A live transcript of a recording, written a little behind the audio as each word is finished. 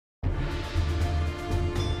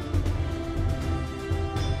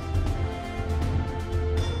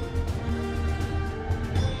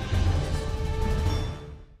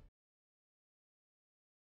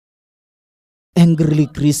Angry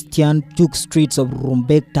Christians took streets of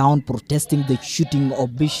Rumbek town protesting the shooting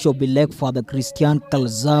of Bishop-elect Fr Christian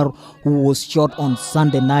Carlassare, who was shot on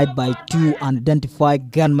Sunday night by two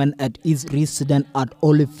unidentified gunmen at his residence at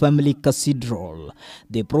Holy Family Cathedral.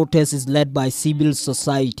 The protest is led by civil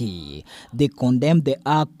society. They condemn the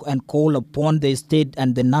act and call upon the state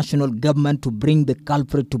and the national government to bring the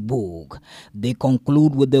culprit to book. They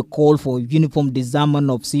conclude with the call for uniform disarmament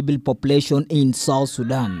of civil population in South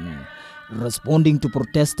Sudan. Responding to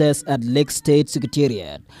protesters at Lake State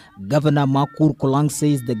Secretariat, Governor Makur Kolang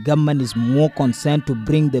says the government is more concerned to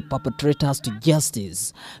bring the perpetrators to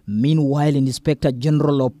justice. Meanwhile, Inspector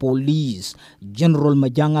General of Police, General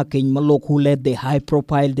Majanga Kenymalok, who led the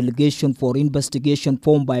high-profile delegation for investigation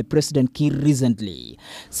formed by President Kiir recently,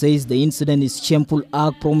 says the incident is a shameful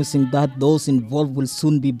act, promising that those involved will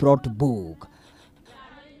soon be brought to book.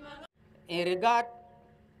 In regard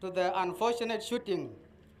to the unfortunate shooting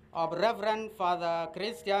of Reverend Fr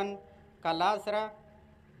Christian Carlassare,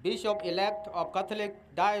 Bishop-elect of Catholic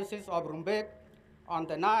Diocese of Rumbek, on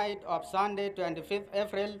the night of Sunday, 25th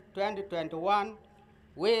April 2021,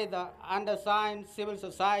 with the undersigned civil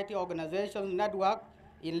society organization network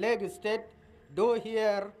in Lagos State, do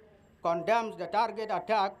here condemns the target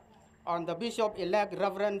attack on the Bishop-elect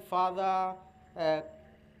Reverend Fr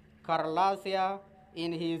Carlassare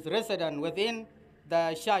in his residence within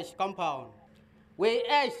the church compound. We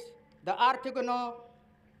urge the Article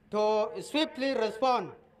to swiftly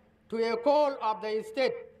respond to a call of the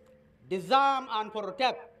state, disarm and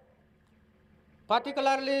protect,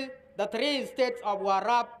 particularly the three states of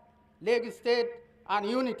Warab, Lagos State, and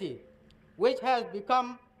Unity, which has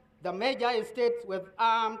become the major states with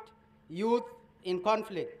armed youth in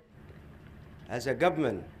conflict. As a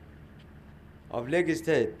government of Lagos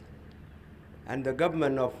State and the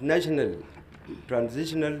government of National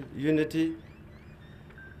Transitional Unity,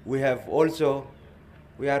 we are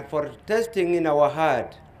protesting in our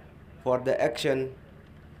heart for the action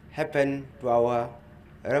happened to our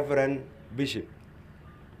Reverend Bishop.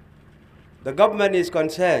 The government is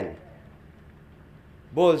concerned,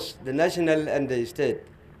 both the national and the state,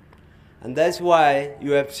 and that's why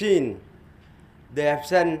you have seen they have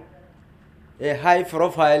sent a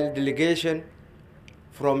high-profile delegation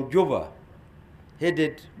from Juba,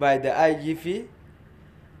 headed by the IGP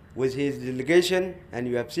with his delegation, and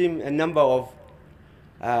you have seen a number of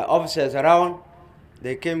officers around.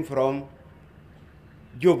 They came from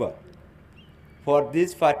Juba for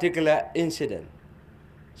this particular incident.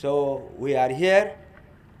 So we are here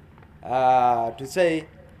to say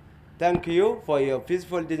thank you for your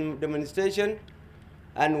peaceful demonstration,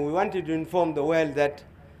 and we wanted to inform the world that,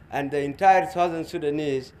 and the entire Southern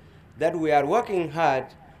Sudanese, that we are working hard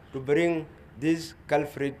to bring this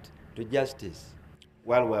culprit to justice.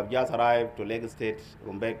 Well, we have just arrived to Lagos State,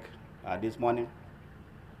 Rumbek, this morning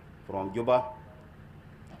from Juba,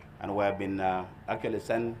 and we have been actually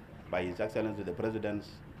sent by His Excellency the President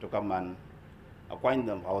to come and acquaint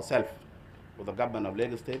ourselves with the government of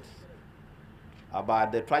Lagos State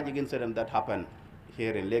about the tragic incident that happened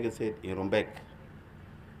here in Lagos State, in Rumbek,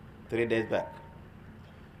 3 days back,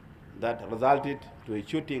 that resulted to a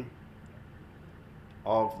shooting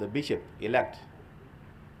of the Bishop-elect,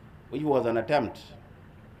 which was an attempt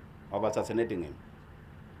of assassinating him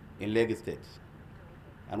in Lagos State.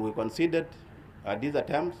 And we considered these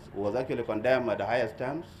attempts was actually condemned at the highest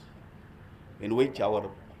terms, in which our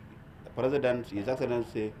President, His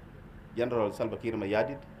Excellency General Salva Kiir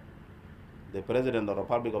Mayardit, the President of the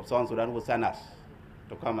Republic of South Sudan, who sent us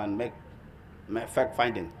to come and make fact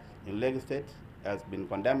findings in Lagos State, has been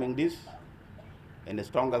condemning this in the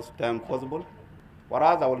strongest terms possible. For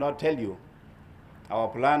us, I will not tell you our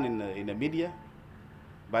plan in the media,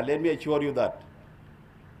 but let me assure you that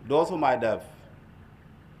those who might have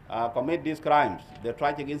committed these crimes, the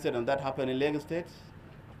tragic incident that happened in Lagos State,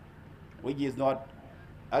 which is not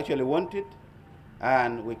actually wanted,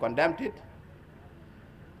 and we condemned it,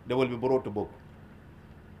 they will be brought to book.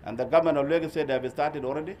 And the government of Lagos State have started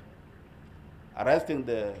already arresting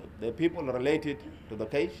the people related to the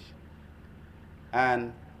case,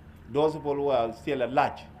 and those people who are still at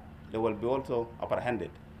large, they will be also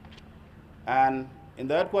apprehended. And in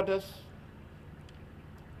the headquarters,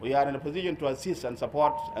 we are in a position to assist and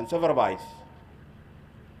support and supervise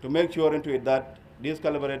to make sure into it that these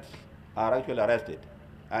culprits are actually arrested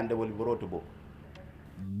and they will be brought to book.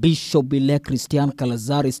 Bishop-elect Christian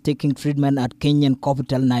Carlassare is taking treatment at Kenyan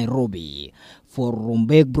capital Nairobi. For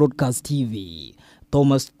Rumbek Broadcast TV,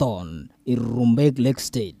 Thomas Thorne in Rumbek, Lake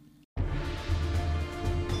State.